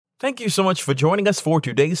Thank you so much for joining us for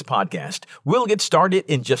today's podcast. We'll get started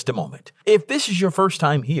in just a moment. If this is your first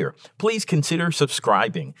time here, please consider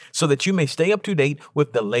subscribing so that you may stay up to date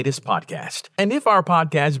with the latest podcast. And if our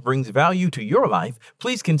podcast brings value to your life,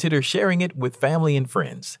 please consider sharing it with family and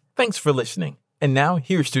friends. Thanks for listening. And now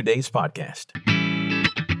here's today's podcast.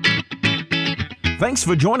 Thanks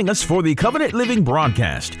for joining us for the Covenant Living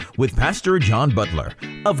broadcast with Pastor John Butler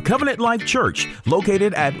of Covenant Life Church,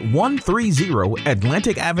 located at 130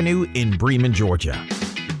 Atlantic Avenue in Bremen, Georgia.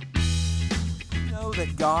 You know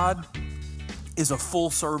that God is a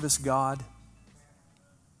full-service God?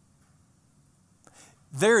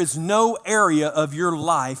 There is no area of your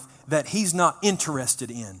life that He's not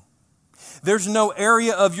interested in. There's no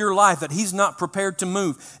area of your life that He's not prepared to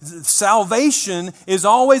move. Salvation is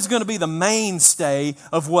always going to be the mainstay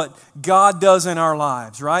of what God does in our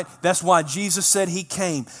lives, right? That's why Jesus said He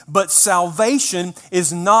came. But salvation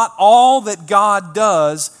is not all that God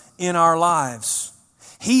does in our lives.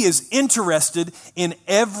 He is interested in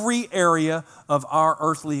every area of our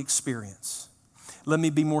earthly experience. Let me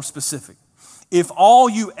be more specific. If all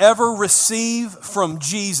you ever receive from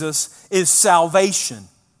Jesus is salvation,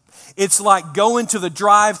 it's like going to the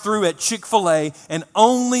drive-thru at Chick-fil-A and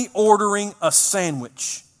only ordering a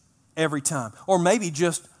sandwich every time, or maybe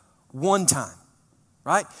just one time,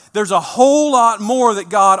 right? There's a whole lot more that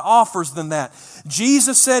God offers than that.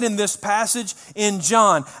 Jesus said in this passage in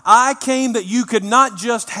John, I came that you could not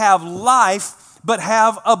just have life, but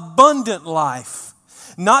have abundant life.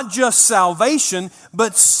 Not just salvation,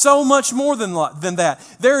 but so much more than that.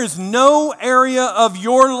 There is no area of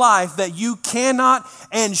your life that you cannot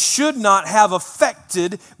and should not have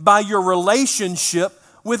affected by your relationship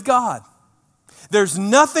with God. There's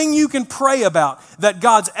nothing you can pray about that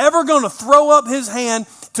God's ever going to throw up His hand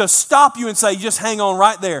to stop you and say, just hang on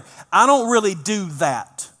right there. I don't really do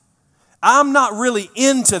that. I'm not really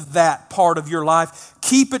into that part of your life.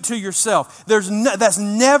 Keep it to yourself. That's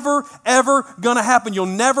never, ever going to happen. You'll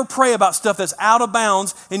never pray about stuff that's out of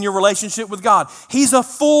bounds in your relationship with God. He's a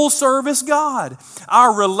full-service God.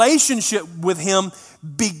 Our relationship with Him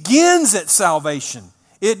begins at salvation.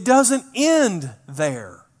 It doesn't end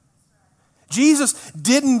there. Jesus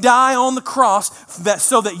didn't die on the cross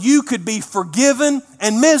so that you could be forgiven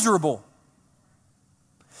and miserable.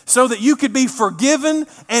 So that you could be forgiven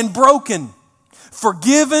and broken,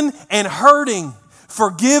 forgiven and hurting,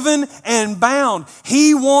 forgiven and bound.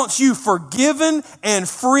 He wants you forgiven and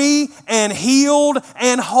free and healed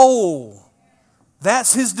and whole.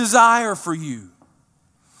 That's His desire for you.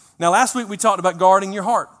 Now, last week we talked about guarding your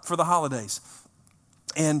heart for the holidays.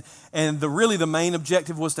 And the main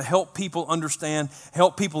objective was to help people understand,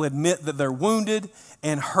 help people admit that they're wounded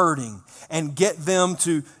and hurting, and get them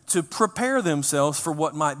to prepare themselves for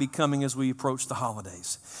what might be coming as we approach the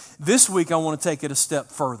holidays. This week I want to take it a step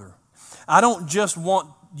further. I don't just want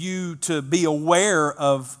you to be aware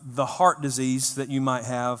of the heart disease that you might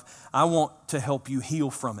have. I want to help you heal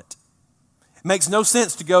from it. It makes no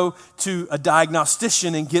sense to go to a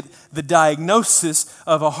diagnostician and get the diagnosis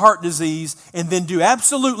of a heart disease and then do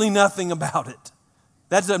absolutely nothing about it.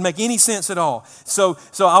 That doesn't make any sense at all. So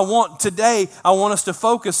I want us to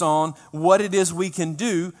focus on what it is we can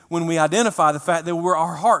do when we identify the fact that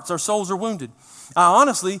our souls are wounded. I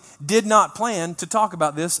honestly did not plan to talk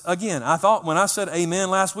about this again. I thought when I said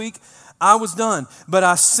amen last week, I was done. But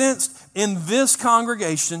I sensed in this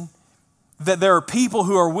congregation that there are people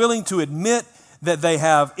who are willing to admit that they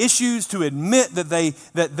have issues, to admit that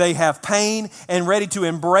they have pain, and ready to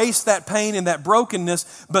embrace that pain and that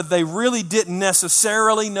brokenness, but they really didn't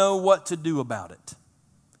necessarily know what to do about it.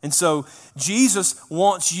 And so Jesus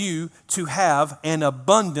wants you to have an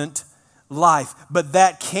abundant life, but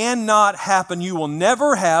that cannot happen. You will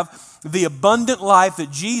never have the abundant life that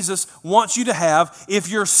Jesus wants you to have if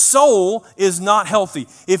your soul is not healthy.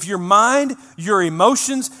 If your mind, your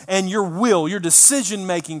emotions, and your will, your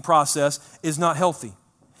decision-making process is not healthy.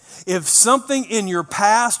 If something in your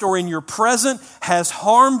past or in your present has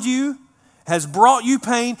harmed you, has brought you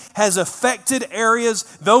pain, has affected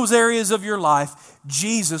those areas of your life,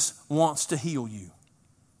 Jesus wants to heal you.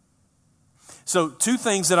 So, two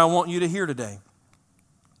things that I want you to hear today.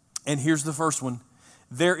 And here's the first one.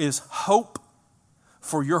 There is hope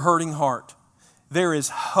for your hurting heart. There is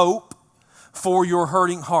hope for your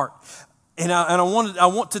hurting heart. And I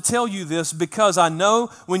want to tell you this because I know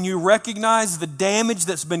when you recognize the damage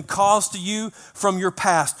that's been caused to you from your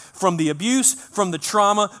past, from the abuse, from the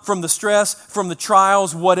trauma, from the stress, from the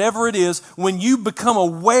trials, whatever it is, when you become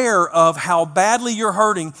aware of how badly you're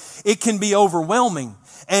hurting, it can be overwhelming.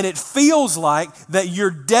 And it feels like that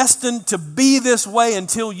you're destined to be this way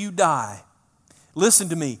until you die. Listen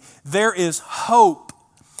to me. There is hope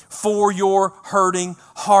for your hurting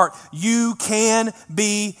heart. You can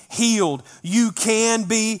be healed. You can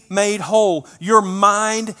be made whole. Your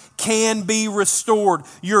mind can be restored.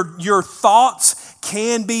 Your thoughts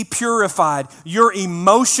can be purified. Your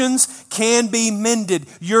emotions can be mended.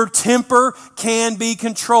 Your temper can be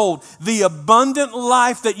controlled. The abundant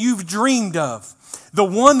life that you've dreamed of, the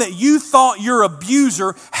one that you thought your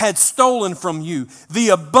abuser had stolen from you, the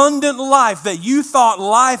abundant life that you thought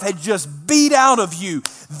life had just beat out of you,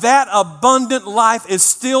 that abundant life is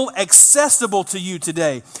still accessible to you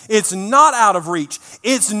today. It's not out of reach.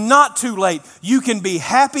 It's not too late. You can be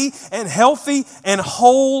happy and healthy and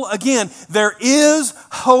whole again. There is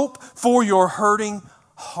hope for your hurting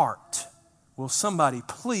heart. Will somebody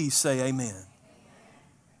please say amen?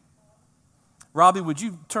 Robbie, would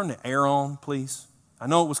you turn the air on, please? I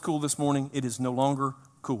know it was cool this morning. It is no longer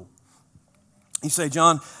cool. You say,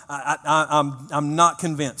 John, I'm not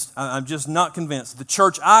convinced. I'm just not convinced. The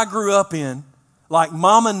church I grew up in, like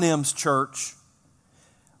Mom and them's church,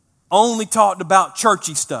 only talked about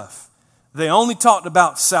churchy stuff. They only talked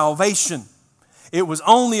about salvation. It was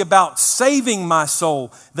only about saving my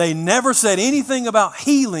soul. They never said anything about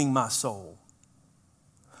healing my soul.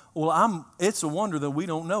 Well, it's a wonder that we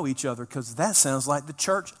don't know each other, because that sounds like the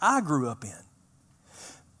church I grew up in.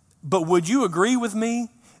 But would you agree with me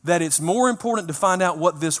that it's more important to find out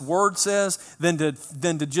what this word says than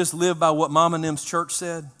to just live by what Mom and them's church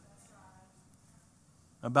said?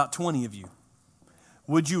 About 20 of you.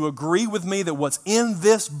 Would you agree with me that what's in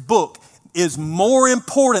this book is more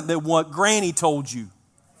important than what Granny told you?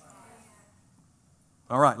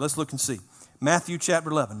 All right, let's look and see. Matthew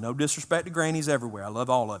chapter 11. No disrespect to grannies everywhere. I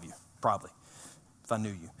love all of you, probably, if I knew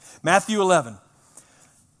you. Matthew 11.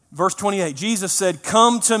 Verse 28, Jesus said,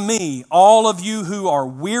 "Come to me, all of you who are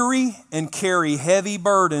weary and carry heavy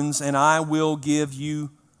burdens, and I will give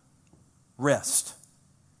you rest."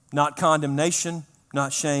 Not condemnation,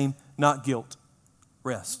 not shame, not guilt.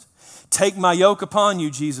 Rest. "Take my yoke upon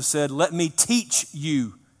you," Jesus said. "Let me teach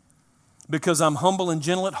you, because I'm humble and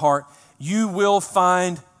gentle at heart. You will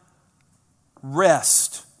find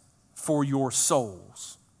rest for your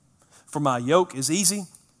souls. For my yoke is easy,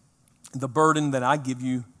 the burden that I give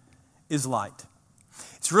you is light."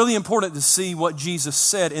 It's really important to see what Jesus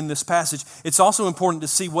said in this passage. It's also important to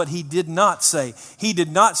see what he did not say. He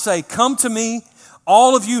did not say, "Come to me,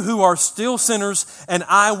 all of you who are still sinners, and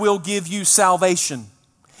I will give you salvation."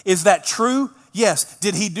 Is that true? Yes.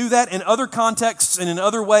 Did he do that in other contexts and in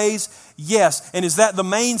other ways? Yes. And is that the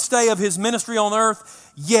mainstay of his ministry on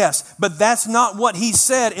earth? Yes. But that's not what he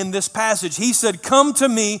said in this passage. He said, "Come to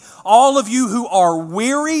me, all of you who are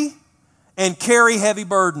weary and carry heavy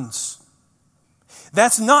burdens."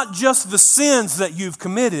 That's not just the sins that you've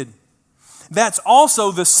committed. That's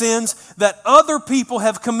also the sins that other people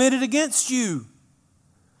have committed against you.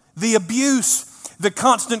 The abuse, the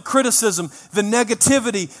constant criticism, the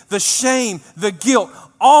negativity, the shame, the guilt,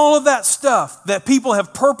 all of that stuff that people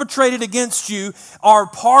have perpetrated against you are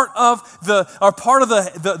part of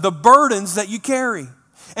the burdens that you carry.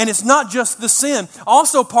 And it's not just the sin,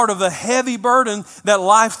 also part of the heavy burden that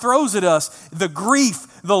life throws at us, the grief,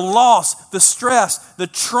 the loss, the stress, the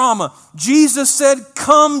trauma. Jesus said,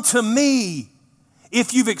 "Come to me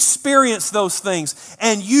if you've experienced those things,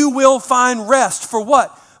 and you will find rest." For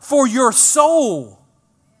what? For your soul.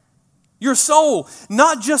 Your soul,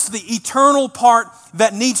 not just the eternal part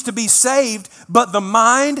that needs to be saved, but the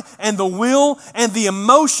mind and the will and the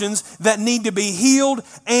emotions that need to be healed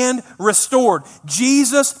and restored.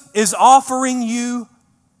 Jesus is offering you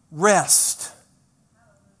rest.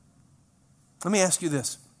 Let me ask you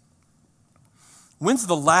this. When's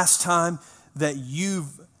the last time that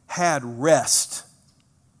you've had rest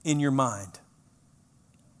in your mind?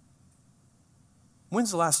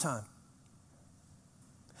 When's the last time?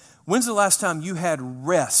 When's the last time you had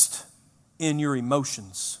rest in your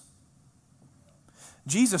emotions?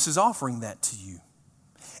 Jesus is offering that to you.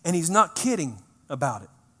 And he's not kidding about it.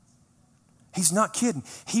 He's not kidding.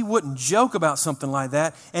 He wouldn't joke about something like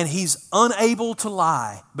that, and he's unable to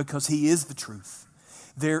lie because he is the truth.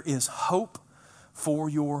 There is hope for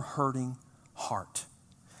your hurting heart.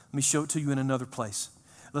 Let me show it to you in another place.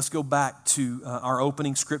 Let's go back to our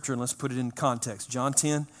opening scripture and let's put it in context. John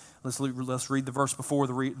 10. Let's read the verse before,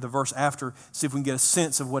 the verse after, see if we can get a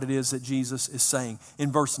sense of what it is that Jesus is saying.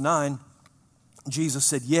 In verse 9, Jesus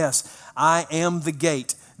said, "Yes, I am the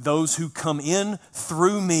gate. Those who come in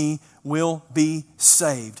through me will be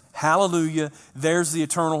saved." Hallelujah. There's the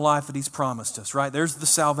eternal life that he's promised us, right? There's the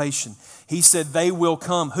salvation. He said they will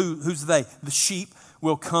come. Who's they? The sheep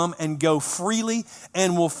will come and go freely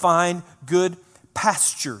and will find good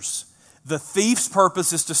pastures. The thief's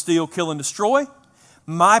purpose is to steal, kill, and destroy.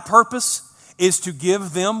 My purpose is to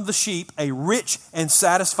give them, the sheep, a rich and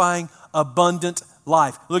satisfying, abundant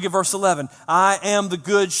life. Look at verse 11. I am the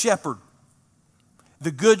good shepherd.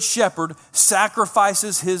 The good shepherd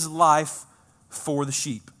sacrifices his life for the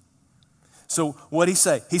sheep. So what did he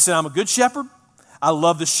say? He said, I'm a good shepherd. I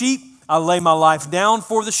love the sheep. I lay my life down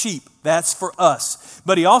for the sheep. That's for us.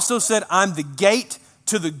 But he also said, I'm the gate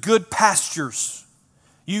to the good pastures.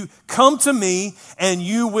 You come to me and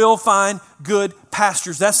you will find good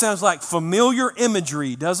pastures. That sounds like familiar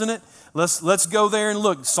imagery, doesn't it? Let's go there and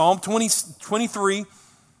look. Psalm 23,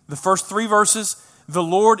 the first 3 verses. The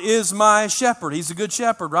Lord is my shepherd. He's a good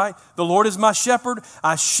shepherd, right? The Lord is my shepherd.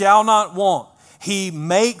 I shall not want. He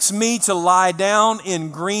makes me to lie down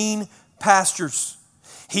in green pastures.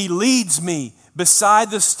 He leads me beside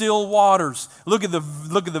the still waters. Look at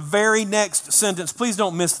the very next sentence. Please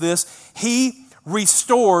don't miss this. He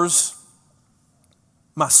restores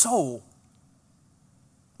my soul.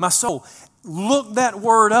 My soul. Look that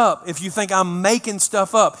word up if you think I'm making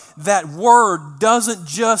stuff up. That word doesn't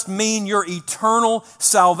just mean your eternal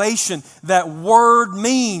salvation. That word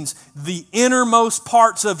means the innermost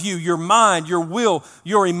parts of you, your mind, your will,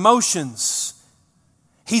 your emotions.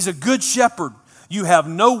 He's a good shepherd. You have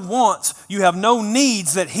no wants, you have no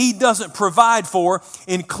needs that He doesn't provide for,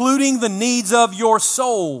 including the needs of your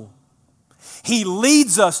soul. He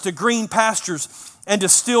leads us to green pastures and to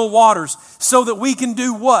still waters so that we can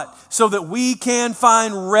do what? So that we can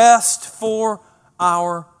find rest for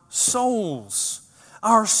our souls.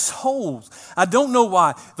 Our souls. I don't know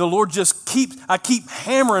why the Lord I keep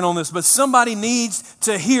hammering on this, but somebody needs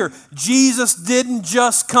to hear. Jesus didn't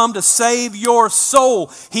just come to save your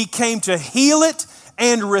soul. He came to heal it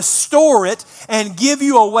and restore it and give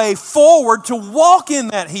you a way forward to walk in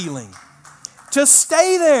that healing. To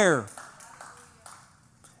stay there.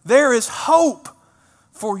 There is hope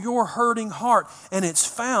for your hurting heart, and it's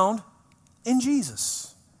found in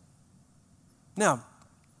Jesus. Now,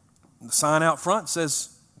 the sign out front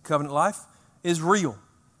says Covenant Life is real.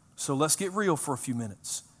 So let's get real for a few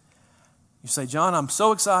minutes. You say, John, I'm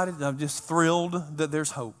so excited. I'm just thrilled that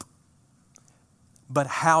there's hope. But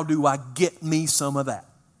how do I get me some of that?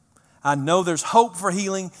 I know there's hope for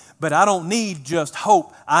healing, but I don't need just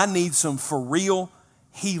hope. I need some for real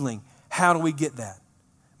healing. How do we get that?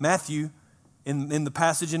 Matthew, in the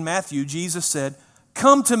passage in Matthew, Jesus said,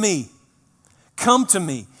 come to me,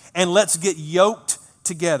 and let's get yoked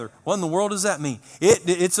together. What in the world does that mean?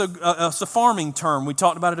 It's a farming term. We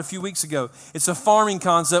talked about it a few weeks ago. It's a farming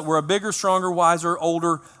concept where a bigger, stronger, wiser,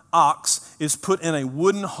 older ox is put in a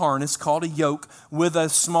wooden harness called a yoke with a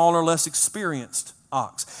smaller, less experienced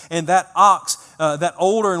ox. And that ox, that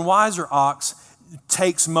older and wiser ox,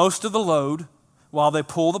 takes most of the load while they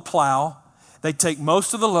pull the plow. They take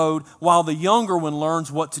most of the load while the younger one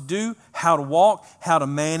learns what to do, how to walk, how to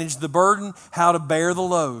manage the burden, how to bear the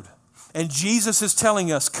load. And Jesus is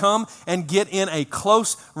telling us, come and get in a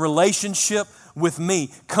close relationship with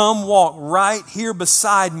me. Come walk right here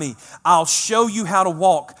beside me. I'll show you how to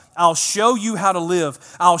walk. I'll show you how to live.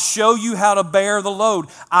 I'll show you how to bear the load.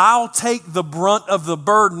 I'll take the brunt of the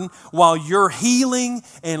burden while you're healing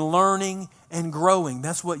and learning and growing.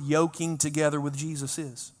 That's what yoking together with Jesus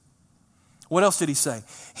is. What else did he say?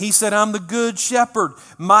 He said, I'm the good shepherd.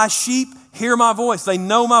 My sheep hear my voice. They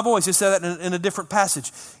know my voice. He said that in a different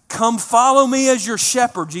passage. Come follow me as your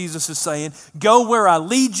shepherd, Jesus is saying. Go where I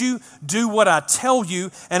lead you. Do what I tell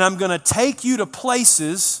you. And I'm going to take you to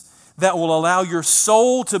places that will allow your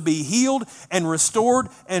soul to be healed and restored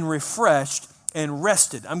and refreshed and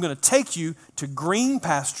rested. I'm going to take you to green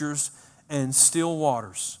pastures and still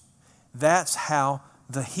waters. That's how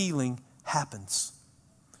the healing happens.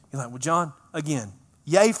 You're like, well, John, again,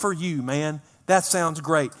 yay for you, man. That sounds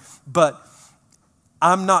great. But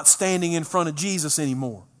I'm not standing in front of Jesus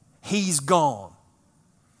anymore. He's gone.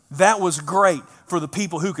 That was great for the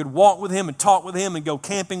people who could walk with Him and talk with Him and go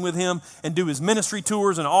camping with Him and do His ministry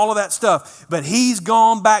tours and all of that stuff. But He's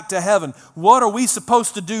gone back to heaven. What are we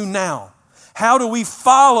supposed to do now? How do we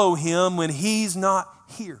follow Him when He's not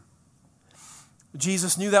here?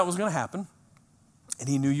 Jesus knew that was going to happen, and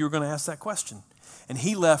He knew you were going to ask that question. And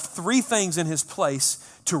He left 3 things in His place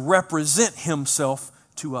to represent Himself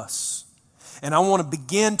to us. And I want to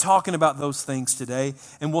begin talking about those things today,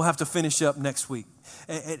 and we'll have to finish up next week.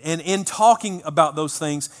 And in talking about those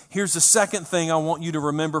things, here's the second thing I want you to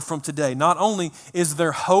remember from today. Not only is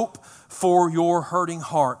there hope for your hurting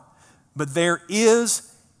heart, but there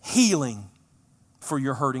is healing for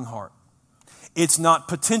your hurting heart. It's not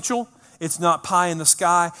potential. It's not pie in the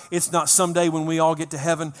sky. It's not someday when we all get to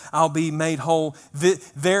heaven, I'll be made whole.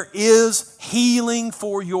 There is healing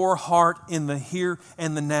for your heart in the here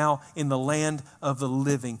and the now, in the land of the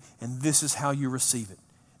living. And this is how you receive it.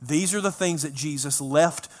 These are the things that Jesus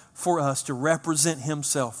left for us to represent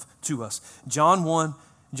himself to us. John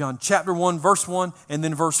chapter 1, verse 1, and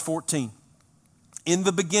then verse 14. In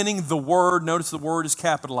the beginning, the Word, notice the word is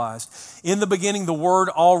capitalized. In the beginning, the Word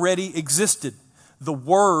already existed. The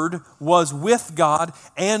Word was with God,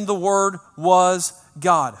 and the Word was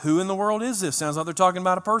God. Who in the world is this? Sounds like they're talking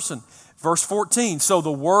about a person. Verse 14, so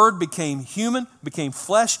the Word became human, became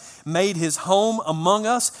flesh, made his home among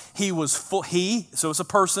us. So it's a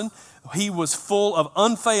person. He was full of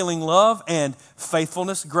unfailing love and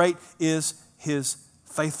faithfulness. Great is his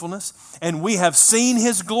faithfulness. And we have seen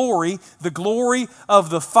his glory, the glory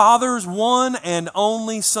of the Father's one and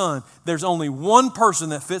only Son. There's only one person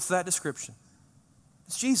that fits that description.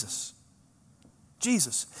 It's Jesus.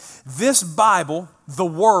 Jesus. This Bible, the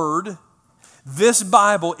Word, this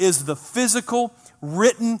Bible is the physical,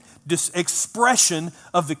 written expression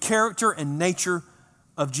of the character and nature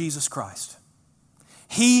of Jesus Christ.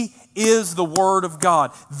 He is the Word of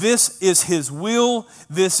God. This is His will.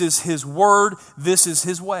 This is His Word. This is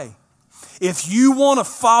His way. If you want to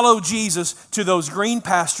follow Jesus to those green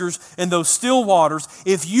pastures and those still waters,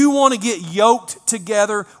 if you want to get yoked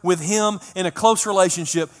together with Him in a close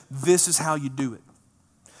relationship, this is how you do it.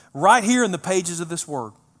 Right here in the pages of this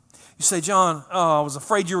Word. You say, John, I was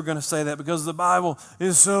afraid you were going to say that because the Bible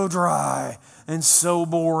is so dry and so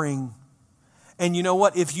boring. And you know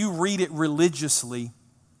what? If you read it religiously,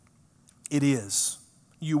 it is.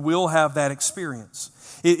 You will have that experience.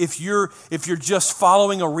 If you're just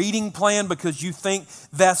following a reading plan because you think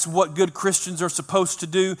that's what good Christians are supposed to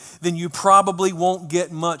do, then you probably won't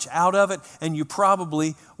get much out of it and you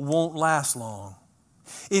probably won't last long.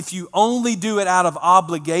 If you only do it out of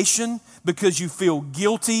obligation because you feel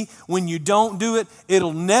guilty when you don't do it,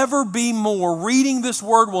 it'll never be more. Reading this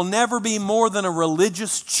Word will never be more than a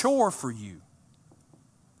religious chore for you.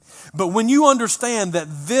 But when you understand that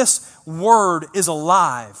this Word is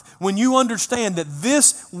alive, when you understand that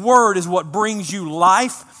this Word is what brings you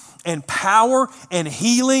life and power and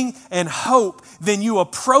healing and hope, then you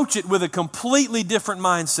approach it with a completely different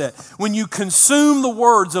mindset. When you consume the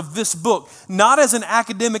words of this book, not as an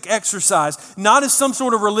academic exercise, not as some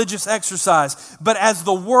sort of religious exercise, but as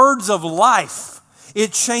the words of life,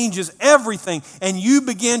 it changes everything, and you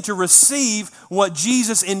begin to receive what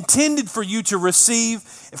Jesus intended for you to receive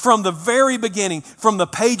from the very beginning, from the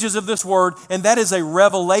pages of this Word, and that is a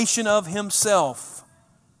revelation of Himself.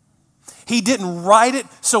 He didn't write it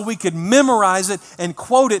so we could memorize it and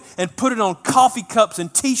quote it and put it on coffee cups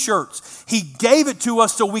and t-shirts. He gave it to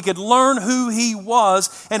us so we could learn who He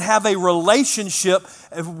was and have a relationship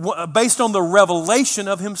based on the revelation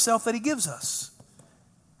of Himself that He gives us.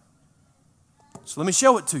 So let me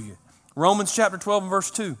show it to you. Romans chapter 12 and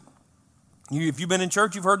verse 2. If you've been in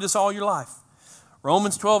church, you've heard this all your life.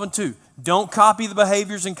 Romans 12 and 2. Don't copy the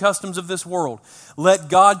behaviors and customs of this world. Let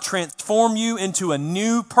God transform you into a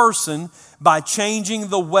new person by changing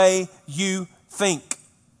the way you think.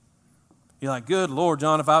 You're like, good Lord,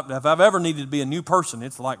 John, if I've ever needed to be a new person,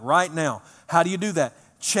 it's like right now. How do you do that?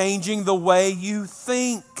 Changing the way you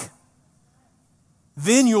think.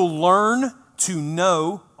 Then you'll learn to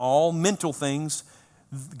know all mental things,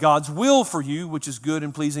 God's will for you, which is good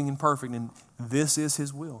and pleasing and perfect. And this is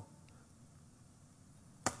His will.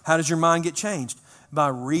 How does your mind get changed? By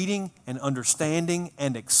reading and understanding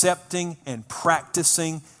and accepting and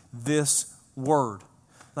practicing this Word.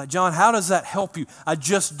 Like, John, how does that help you? I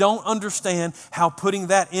just don't understand how putting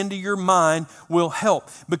that into your mind will help.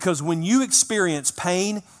 Because when you experience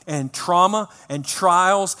pain and trauma and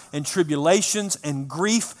trials and tribulations and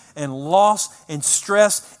grief and loss and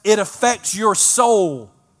stress, it affects your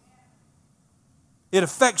soul. It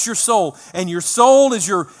affects your soul. And your soul is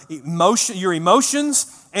your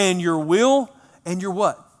emotions and your will and your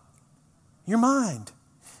what? Your mind.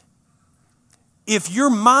 If your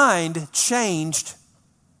mind changed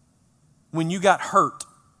when you got hurt,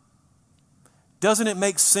 doesn't it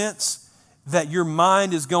make sense that your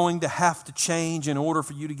mind is going to have to change in order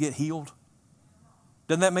for you to get healed?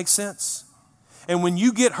 Doesn't that make sense? And when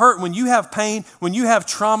you get hurt, when you have pain, when you have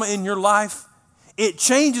trauma in your life, it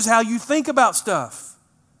changes how you think about stuff.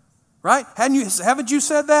 Right? Haven't you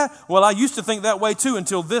said that? Well, I used to think that way too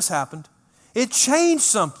until this happened. It changed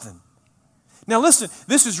something. Now listen,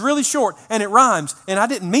 this is really short and it rhymes. And I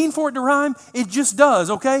didn't mean for it to rhyme. It just does,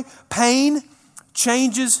 okay? Pain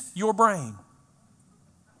changes your brain.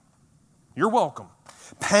 You're welcome.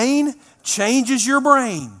 Pain changes your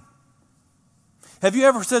brain. Have you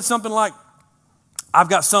ever said something like, I've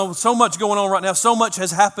got so much going on right now, so much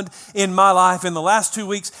has happened in my life in the last 2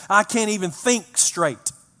 weeks, I can't even think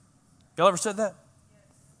straight. Y'all ever said that?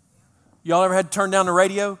 Y'all ever had to turn down the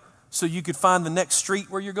radio so you could find the next street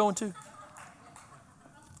where you're going to?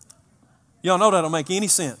 Y'all know that don't make any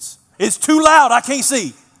sense. It's too loud, I can't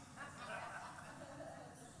see.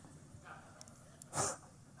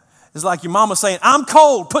 It's like your mama saying, I'm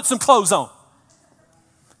cold, put some clothes on.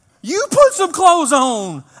 You put some clothes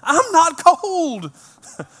on. I'm not cold.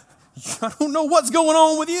 I don't know what's going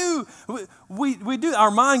on with you. We do.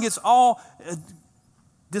 Our mind gets all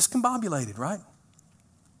discombobulated, right?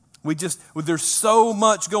 There's so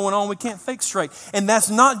much going on we can't think straight. And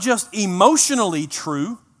that's not just emotionally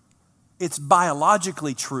true, it's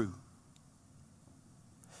biologically true.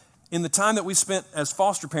 In the time that we spent as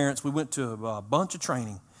foster parents, we went to a bunch of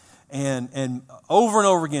training. And over and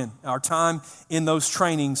over again, our time in those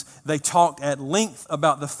trainings, they talked at length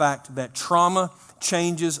about the fact that trauma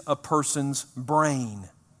changes a person's brain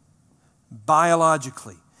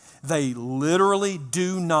biologically. They literally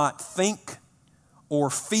do not think or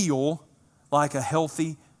feel like a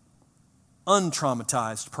healthy,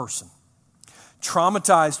 untraumatized person.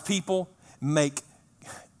 Traumatized people make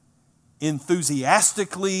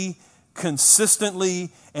enthusiastically, consistently,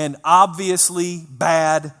 and obviously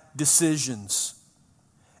bad decisions.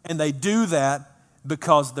 And they do that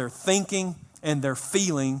because their thinking and their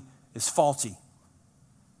feeling is faulty.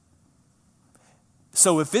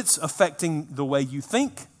 So if it's affecting the way you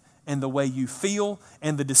think and the way you feel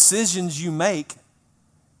and the decisions you make,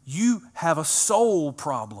 you have a soul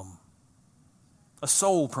problem. A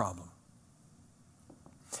soul problem.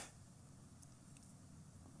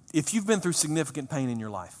 If you've been through significant pain in your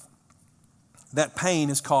life, that pain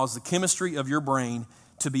has caused the chemistry of your brain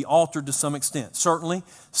to be altered to some extent. Certainly,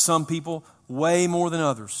 some people way more than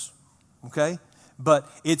others, okay? But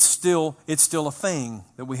it's still a thing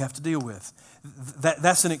that we have to deal with.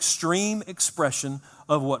 That's an extreme expression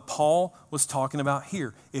of what Paul was talking about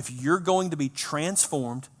here. If you're going to be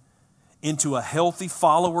transformed into a healthy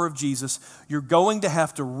follower of Jesus, you're going to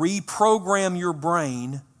have to reprogram your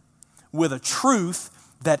brain with a truth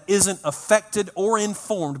that isn't affected or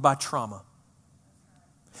informed by trauma.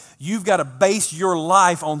 You've got to base your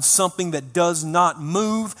life on something that does not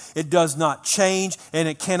move, it does not change, and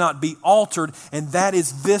it cannot be altered, and that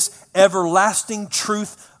is this everlasting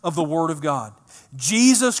truth of the Word of God.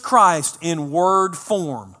 Jesus Christ in word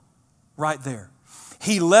form, right there.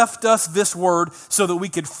 He left us this word so that we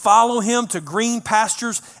could follow Him to green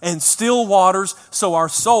pastures and still waters so our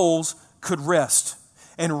souls could rest.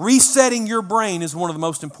 And resetting your brain is one of the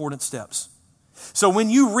most important steps. So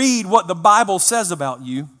when you read what the Bible says about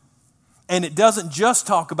you, and it doesn't just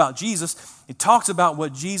talk about Jesus, it talks about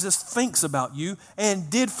what Jesus thinks about you and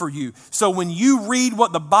did for you. So when you read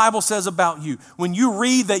what the Bible says about you, when you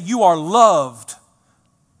read that you are loved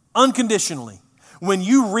unconditionally, when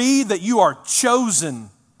you read that you are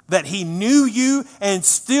chosen, that He knew you and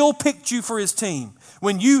still picked you for His team,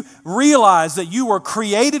 when you realize that you were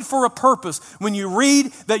created for a purpose, when you read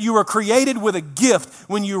that you were created with a gift,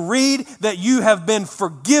 when you read that you have been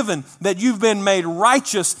forgiven, that you've been made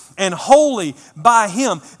righteous and holy by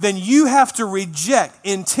Him, then you have to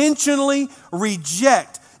intentionally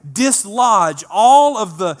reject, dislodge all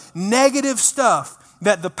of the negative stuff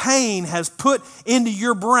that the pain has put into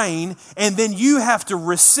your brain, and then you have to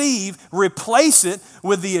replace it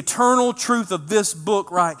with the eternal truth of this book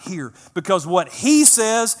right here. Because what He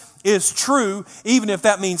says is true, even if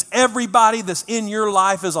that means everybody that's in your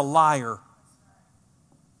life is a liar.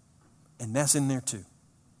 And that's in there too.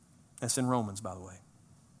 That's in Romans, by the way.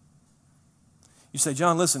 You say,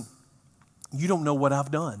 John, listen, you don't know what I've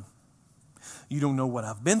done. You don't know what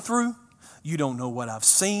I've been through. You don't know what I've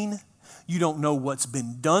seen. You don't know what's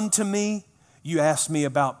been done to me. You asked me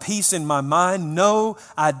about peace in my mind. No,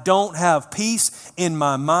 I don't have peace in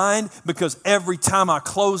my mind because every time I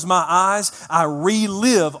close my eyes, I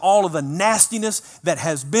relive all of the nastiness that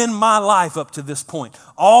has been my life up to this point.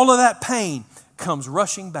 All of that pain comes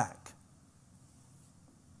rushing back.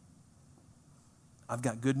 I've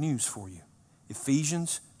got good news for you.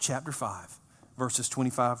 Ephesians chapter 5, verses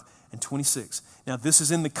 25 and 26. Now, this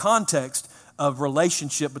is in the context of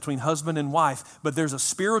relationship between husband and wife, but there's a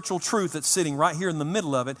spiritual truth that's sitting right here in the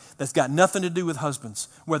middle of it that's got nothing to do with husbands,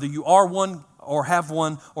 whether you are one or have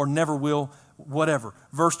one or never will, whatever.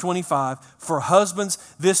 Verse 25, for husbands,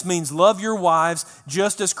 this means love your wives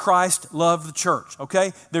just as Christ loved the church,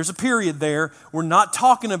 okay? There's a period there. We're not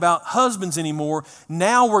talking about husbands anymore.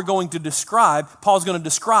 Now we're going to Paul's going to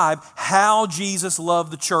describe how Jesus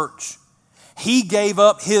loved the church. He gave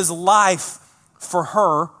up His life for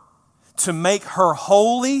her to make her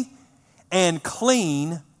holy and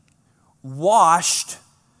clean, washed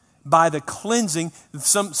by the cleansing.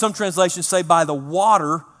 Some translations say by the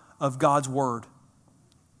water of God's Word.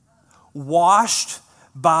 Washed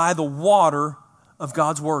by the water of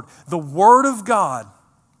God's Word. The Word of God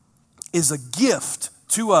is a gift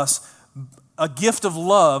to us, a gift of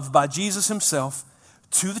love by Jesus Himself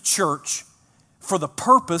to the church for the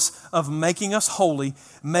purpose of making us holy,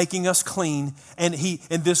 making us clean. And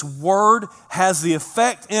this Word has the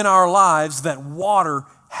effect in our lives that water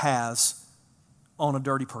has on a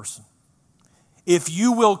dirty person. If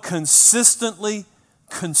you will consistently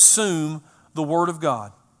consume the Word of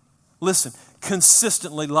God, listen,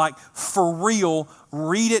 consistently, like for real,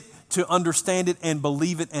 read it to understand it and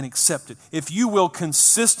believe it and accept it. If you will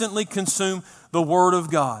consistently consume the Word of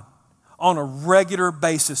God on a regular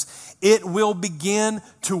basis, it will begin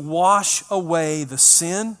to wash away the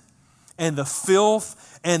sin and the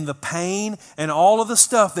filth and the pain and all of the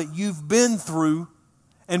stuff that you've been through.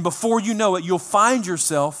 And before you know it, you'll find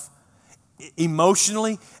yourself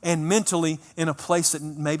emotionally and mentally in a place that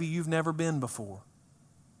maybe you've never been before.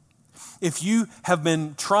 If you have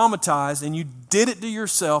been traumatized and you did it to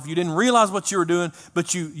yourself, you didn't realize what you were doing,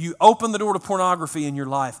 but you opened the door to pornography in your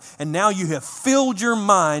life, and now you have filled your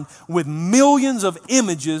mind with millions of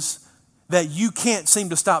images that you can't seem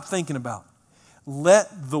to stop thinking about.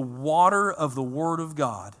 Let the water of the Word of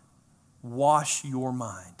God wash your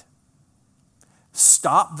mind.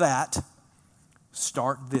 Stop that.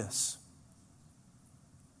 Start this.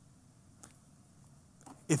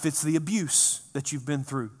 If it's the abuse that you've been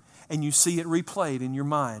through, and you see it replayed in your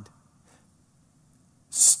mind,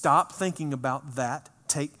 stop thinking about that.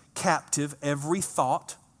 Take captive every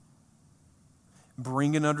thought.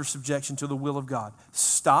 Bring it under subjection to the will of God.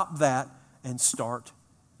 Stop that and start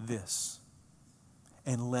this.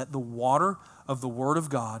 And let the water of the Word of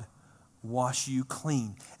God wash you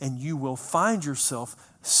clean. And you will find yourself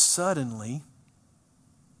suddenly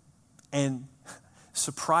and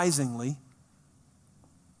surprisingly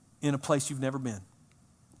in a place you've never been.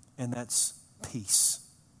 And that's peace.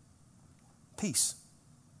 Peace.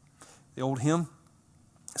 The old hymn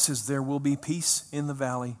says, "There will be peace in the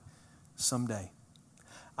valley someday."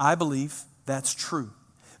 I believe that's true.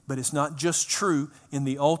 But it's not just true in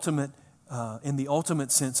the ultimate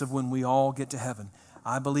sense of when we all get to heaven.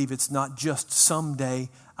 I believe it's not just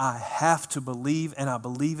someday. I have to believe, and I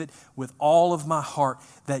believe it with all of my heart,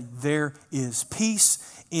 that there is peace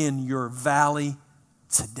in your valley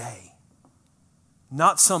today.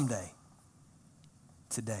 Not someday,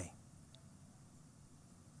 today.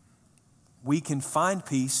 We can find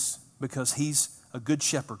peace because He's a good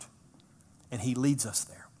shepherd and He leads us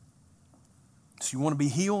there. So you want to be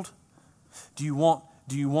healed? Do you want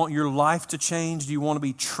your life to change? Do you want to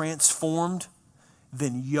be transformed?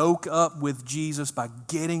 Then yoke up with Jesus by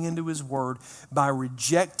getting into His Word, by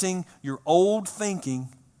rejecting your old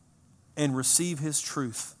thinking and receive His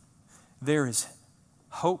truth. There is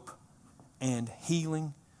hope and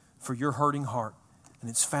healing for your hurting heart. And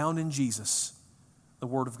it's found in Jesus, the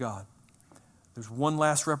Word of God. There's one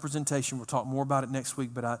last representation. We'll talk more about it next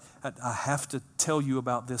week, but I have to tell you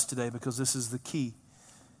about this today because this is the key.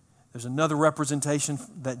 There's another representation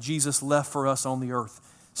that Jesus left for us on the earth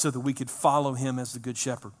so that we could follow Him as the Good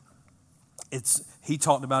Shepherd. He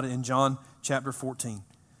talked about it in John chapter 14.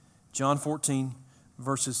 John 14,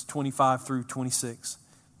 verses 25 through 26.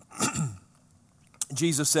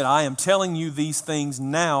 Jesus said, "I am telling you these things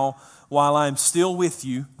now while I am still with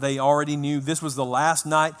you." They already knew this was the last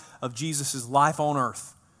night of Jesus' life on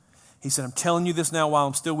earth. He said, "I'm telling you this now while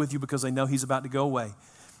I'm still with you because they know He's about to go away.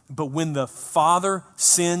 But when the Father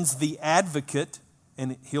sends the Advocate,"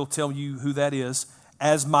 and He'll tell you who that is,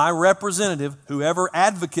 "as my representative," whoever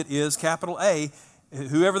Advocate is, capital A,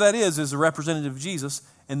 whoever that is a representative of Jesus.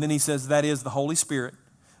 And then He says that is the Holy Spirit.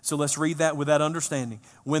 So let's read that with that understanding.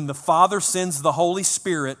 "When the Father sends the Holy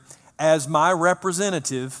Spirit as my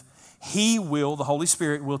representative, He will," the Holy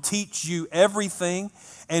Spirit, "will teach you everything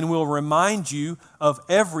and will remind you of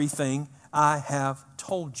everything I have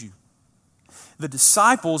told you." The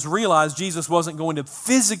disciples realized Jesus wasn't going to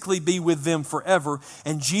physically be with them forever,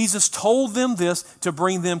 and Jesus told them this to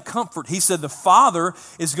bring them comfort. He said, "The Father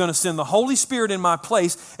is going to send the Holy Spirit in my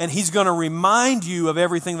place, and He's going to remind you of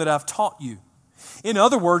everything that I've taught you." In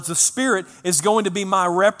other words, the Spirit is going to be my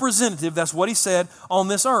representative. That's what He said on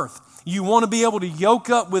this earth. You want to be able to yoke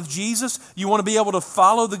up with Jesus? You want to be able to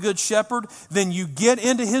follow the Good Shepherd? Then you get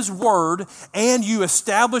into His Word and you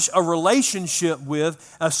establish a relationship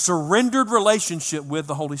with, a surrendered relationship with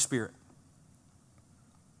the Holy Spirit.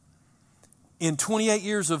 In 28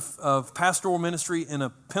 years of pastoral ministry in a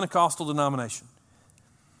Pentecostal denomination,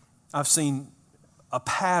 I've seen a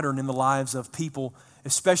pattern in the lives of people,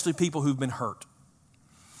 especially people who've been hurt.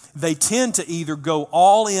 They tend to either go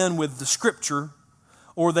all in with the Scripture,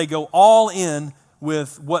 or they go all in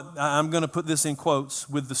with what, I'm going to put this in quotes,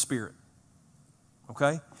 with the Spirit.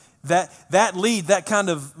 Okay? That kind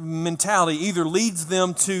of mentality either leads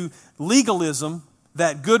them to legalism,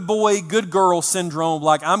 that good boy, good girl syndrome,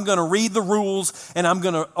 like I'm going to read the rules and I'm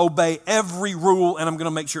going to obey every rule and I'm going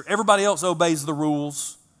to make sure everybody else obeys the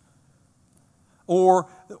rules.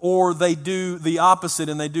 Or they do the opposite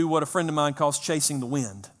and they do what a friend of mine calls chasing the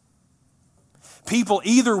wind. People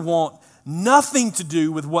either want nothing to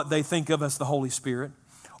do with what they think of as the Holy Spirit,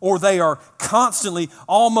 or they are constantly,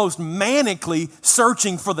 almost manically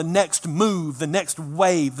searching for the next move, the next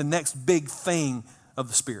wave, the next big thing of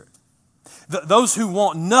the Spirit. Those who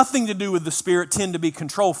want nothing to do with the Spirit tend to be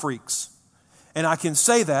control freaks. And I can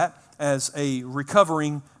say that as a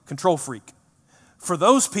recovering control freak. For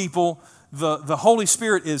those people, the Holy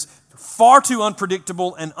Spirit is far too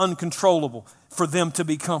unpredictable and uncontrollable for them to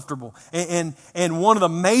be comfortable. And one of the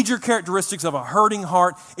major characteristics of a hurting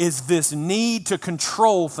heart is this need to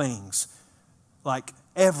control things, like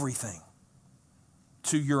everything,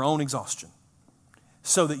 to your own exhaustion,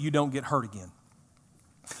 so that you don't get hurt again.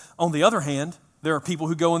 On the other hand, there are people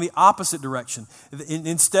who go in the opposite direction.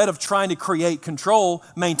 Instead of trying to create control,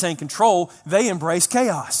 maintain control, they embrace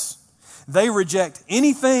chaos. They reject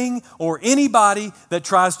anything or anybody that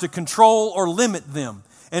tries to control or limit them.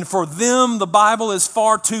 And for them, the Bible is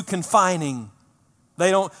far too confining.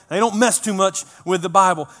 They don't mess too much with the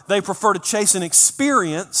Bible. They prefer to chase an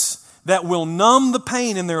experience that will numb the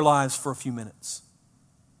pain in their lives for a few minutes.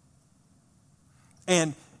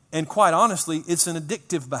 And quite honestly, it's an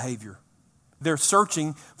addictive behavior. They're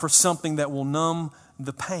searching for something that will numb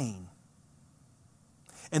the pain.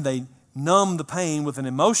 And they numb the pain with an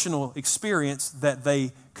emotional experience that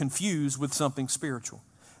they confuse with something spiritual.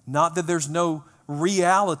 Not that there's no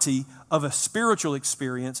reality of a spiritual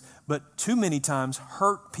experience, but too many times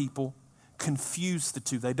hurt people confuse the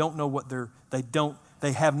two. They don't know what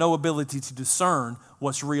they have no ability to discern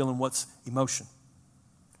what's real and what's emotion.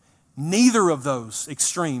 Neither of those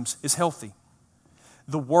extremes is healthy.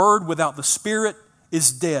 The Word without the Spirit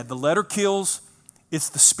is dead. The letter kills, it's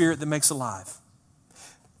the Spirit that makes alive.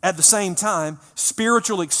 At the same time,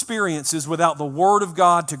 spiritual experiences without the Word of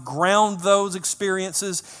God to ground those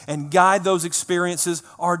experiences and guide those experiences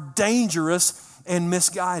are dangerous and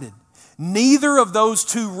misguided. Neither of those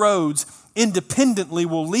two roads independently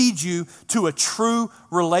will lead you to a true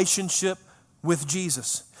relationship with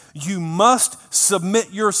Jesus. You must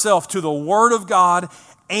submit yourself to the Word of God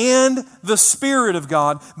and the Spirit of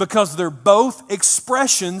God, because they're both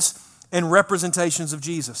expressions and representations of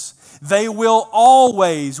Jesus. They will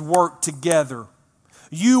always work together.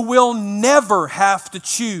 You will never have to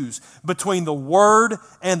choose between the Word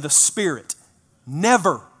and the Spirit.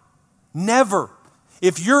 Never. Never.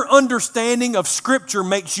 If your understanding of Scripture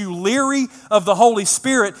makes you leery of the Holy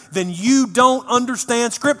Spirit, then you don't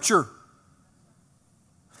understand Scripture.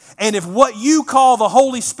 And if what you call the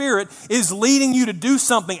Holy Spirit is leading you to do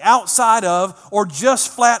something outside of or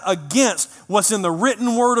just flat against what's in the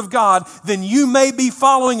written Word of God, then you may be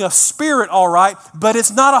following a spirit, all right, but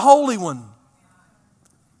it's not a holy one.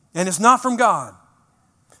 And it's not from God.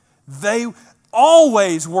 They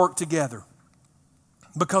always work together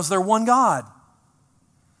because they're one God.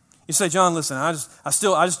 You say, John, listen, I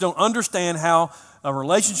just don't understand how a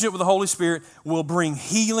relationship with the Holy Spirit will bring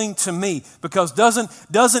healing to me, because doesn't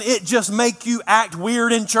it just make you act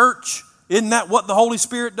weird in church? Isn't that what the Holy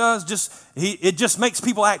Spirit does? It just makes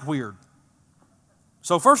people act weird.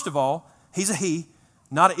 So first of all, He's a He,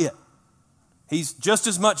 not a it. He's just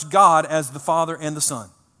as much God as the Father and the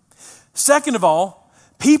Son. Second of all,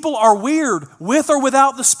 people are weird with or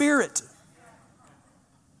without the Spirit.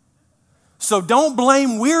 So don't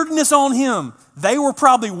blame weirdness on Him. They were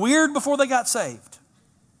probably weird before they got saved.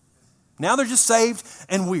 Now they're just saved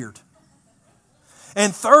and weird.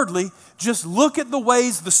 And thirdly, just look at the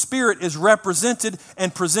ways the Spirit is represented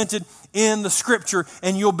and presented in the Scripture,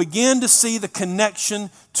 and you'll begin to see the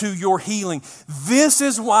connection to your healing. This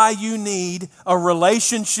is why you need a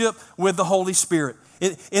relationship with the Holy Spirit.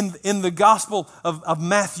 In the Gospel of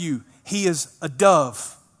Matthew, He is a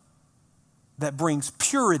dove that brings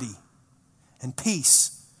purity and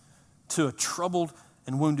peace to a troubled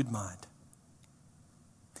and wounded mind.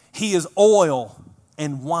 He is oil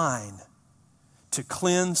and wine to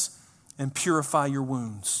cleanse and purify your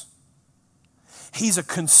wounds. He's a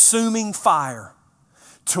consuming fire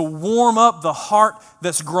to warm up the heart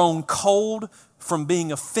that's grown cold from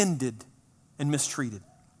being offended and mistreated.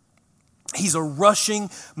 He's a rushing,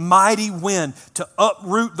 mighty wind to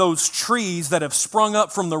uproot those trees that have sprung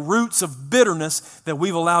up from the roots of bitterness that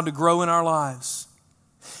we've allowed to grow in our lives.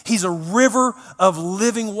 He's a river of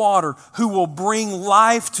living water who will bring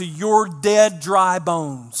life to your dead, dry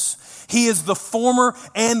bones. He is the former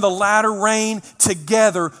and the latter rain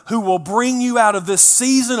together who will bring you out of this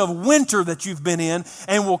season of winter that you've been in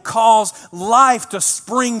and will cause life to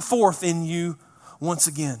spring forth in you once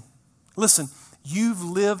again. Listen, you've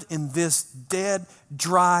lived in this dead,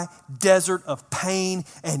 dry desert of pain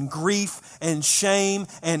and grief and shame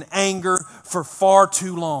and anger for far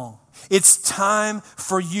too long. It's time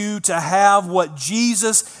for you to have what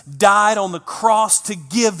Jesus died on the cross to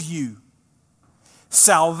give you.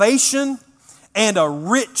 Salvation and a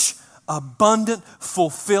rich, abundant,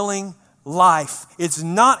 fulfilling life. It's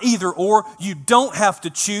not either or. You don't have to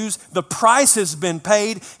choose. The price has been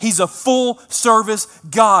paid. He's a full service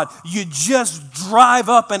God. You just drive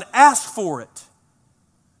up and ask for it.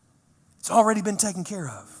 It's already been taken care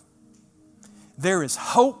of. There is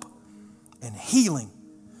hope and healing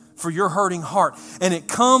for your hurting heart. And it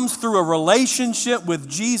comes through a relationship with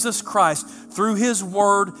Jesus Christ, through His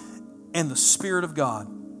Word and the Spirit of God.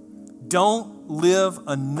 Don't live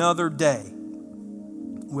another day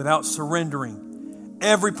without surrendering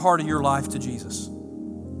every part of your life to Jesus.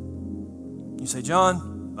 You say,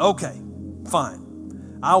 John, okay,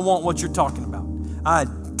 fine. I want what you're talking about. I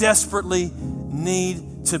desperately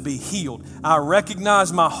need to be healed. I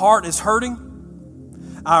recognize my heart is hurting.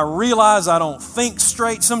 I realize I don't think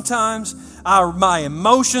straight sometimes. My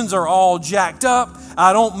emotions are all jacked up.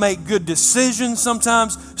 I don't make good decisions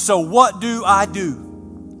sometimes. So what do I do?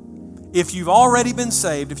 If you've already been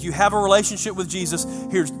saved, if you have a relationship with Jesus,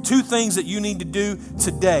 here's 2 things that you need to do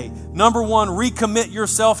today. Number 1, recommit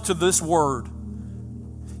yourself to this Word,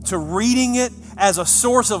 to reading it as a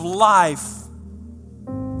source of life,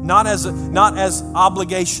 not as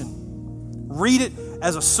obligation. Read it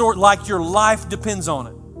as a sort like your life depends on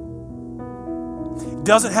it. It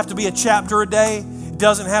doesn't have to be a chapter a day. It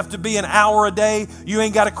doesn't have to be an hour a day. You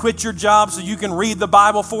ain't got to quit your job so you can read the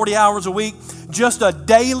Bible 40 hours a week. Just a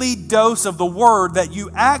daily dose of the Word that you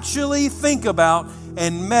actually think about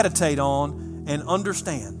and meditate on and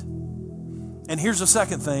understand. And here's the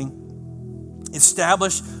second thing.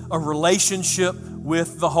 Establish a relationship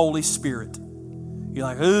with the Holy Spirit. You're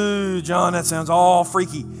like, ooh, John, that sounds all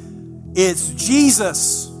freaky. It's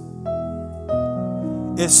Jesus.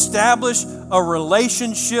 Establish a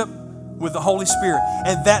relationship with the Holy Spirit.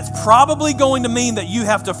 And that's probably going to mean that you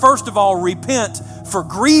have to, first of all, repent for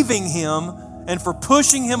grieving Him and for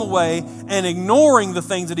pushing Him away and ignoring the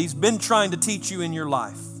things that He's been trying to teach you in your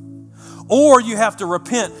life. Or you have to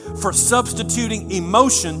repent for substituting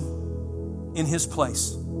emotion in His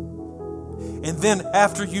place. And then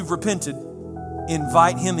after you've repented,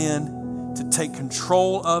 invite Him in to take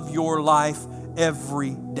control of your life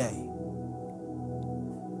every day.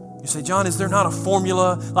 You say, John, is there not a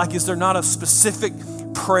formula? Like, is there not a specific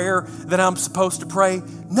prayer that I'm supposed to pray?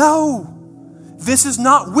 No, this is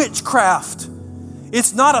not witchcraft.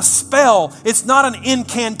 It's not a spell. It's not an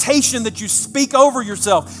incantation that you speak over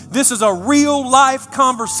yourself. This is a real life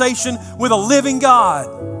conversation with a living God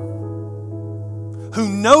who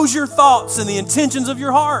knows your thoughts and the intentions of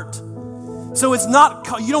your heart. So it's not,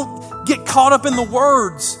 you don't get caught up in the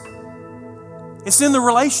words. It's in the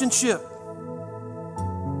relationship.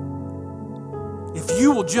 If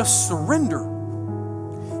you will just surrender,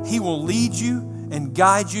 He will lead you and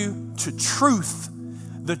guide you to truth.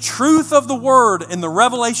 The truth of the Word and the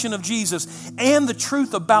revelation of Jesus, and the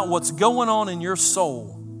truth about what's going on in your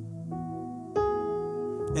soul.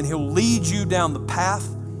 And He'll lead you down the path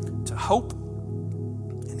to hope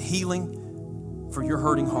and healing for your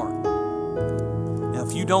hurting heart. Now,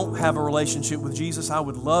 if you don't have a relationship with Jesus, I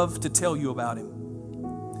would love to tell you about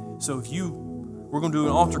Him. So we're going to do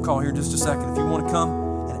an altar call here in just a second. If you want to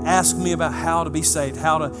come and ask me about how to be saved,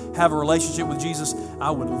 how to have a relationship with Jesus,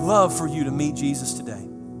 I would love for you to meet Jesus today.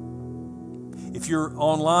 If you're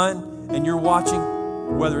online and you're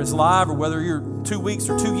watching, whether it's live or whether you're 2 weeks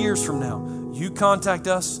or 2 years from now, you contact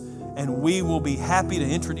us and we will be happy to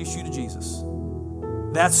introduce you to Jesus.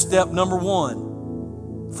 That's step number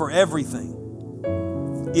 1 for everything.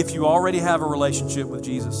 If you already have a relationship with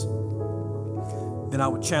Jesus, then I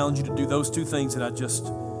would challenge you to do those 2 things that I just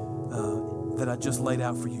laid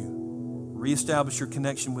out for you. Reestablish your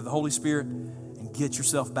connection with the Holy Spirit and get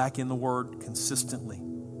yourself back in the Word consistently.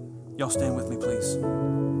 Y'all stand with me, please.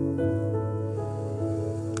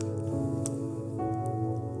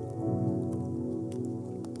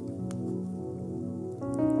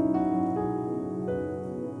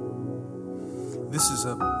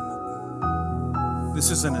 This This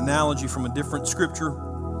is an analogy from a different scripture,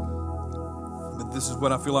 but this is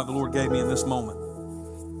what I feel like the Lord gave me in this moment.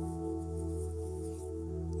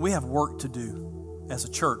 We have work to do as a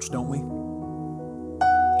church, don't we?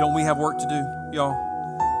 Don't we have work to do, y'all?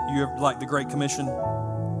 You have, like the Great Commission,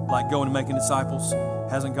 like going and making disciples.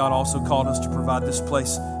 Hasn't God also called us to provide this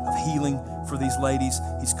place of healing for these ladies?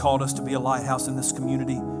 He's called us to be a lighthouse in this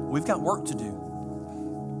community. We've got work to do.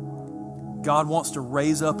 God wants to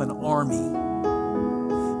raise up an army,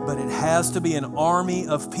 but it has to be an army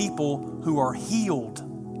of people who are healed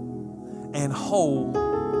and whole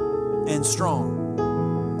and strong.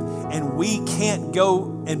 And we can't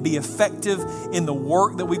go and be effective in the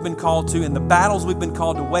work that we've been called to, in the battles we've been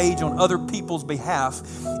called to wage on other people's behalf,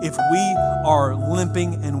 if we are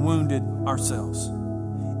limping and wounded ourselves.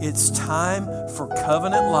 It's time for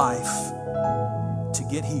Covenant Life to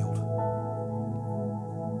get healed.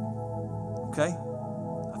 Okay?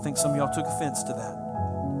 I think some of y'all took offense to that.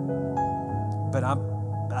 But I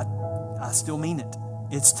still mean it.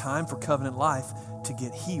 It's time for Covenant Life to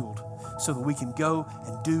get healed so that we can go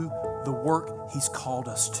and do the work He's called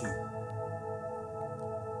us to.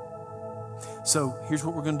 So here's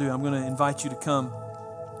what we're going to do. I'm going to invite you to come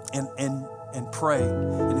and pray.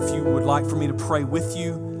 And if you would like for me to pray with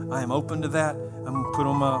you, I am open to that. I'm going to put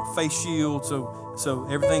on my face shield so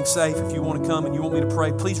everything's safe. If you want to come and you want me to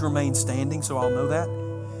pray, please remain standing so I'll know that.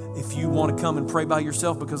 If you want to come and pray by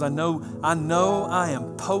yourself, because I know I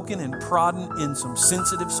am poking and prodding in some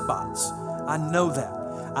sensitive spots. I know that.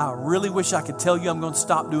 I really wish I could tell you I'm going to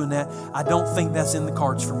stop doing that. I don't think that's in the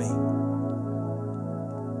cards for me.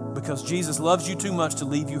 Because Jesus loves you too much to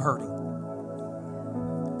leave you hurting.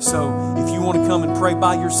 So if you want to come and pray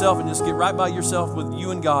by yourself and just get right by yourself with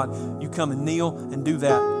you and God, you come and kneel and do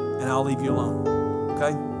that, and I'll leave you alone.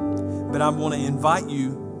 Okay? But I want to invite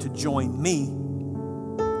you to join me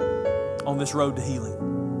on this road to healing.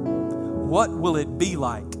 What will it be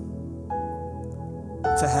like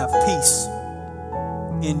to have peace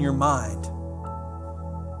in your mind,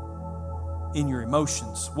 in your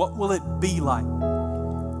emotions? What will it be like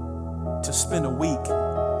to spend a week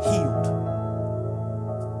healed?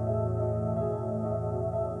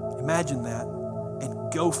 Imagine that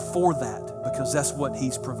and go for that, because that's what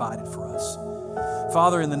He's provided for us.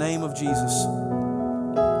 Father, in the name of Jesus,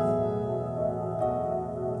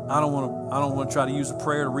 I don't want to try to use a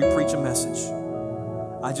prayer to re-preach a message.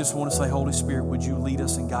 I just want to say, Holy Spirit, would you lead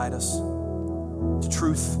us and guide us to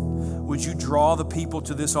truth? Would you draw the people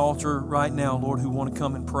to this altar right now, Lord, who want to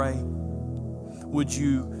come and pray? Would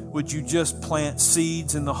you just plant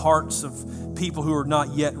seeds in the hearts of people who are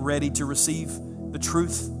not yet ready to receive the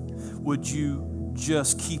truth? Would you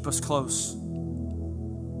just keep us close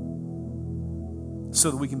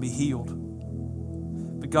so that we can be healed?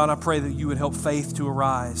 But God, I pray that you would help faith to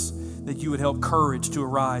arise, that you would help courage to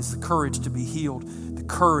arise, the courage to be healed, the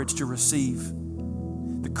courage to receive,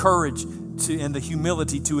 the courage and the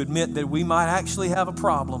humility to admit that we might actually have a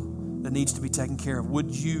problem that needs to be taken care of.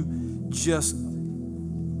 Would you just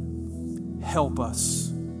help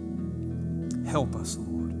us? Help us,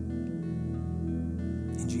 Lord.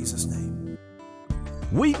 In Jesus' name.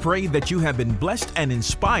 We pray that you have been blessed and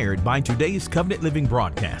inspired by today's Covenant Living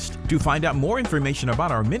broadcast. To find out more information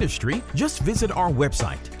about our ministry, just visit our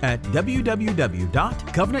website at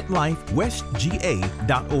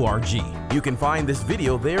www.covenantlifewestga.org. You can find this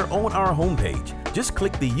video there on our homepage. Just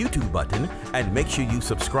click the YouTube button and make sure you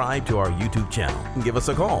subscribe to our YouTube channel. Give us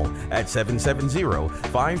a call at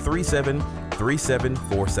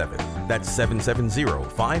 770-537-3747. That's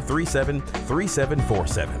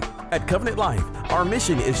 770-537-3747. At Covenant Life, our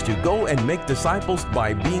mission is to go and make disciples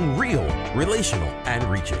by being real, relational, and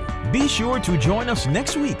reaching. Be sure to join us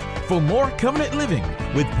next week for more Covenant Living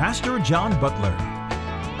with Pastor John Butler.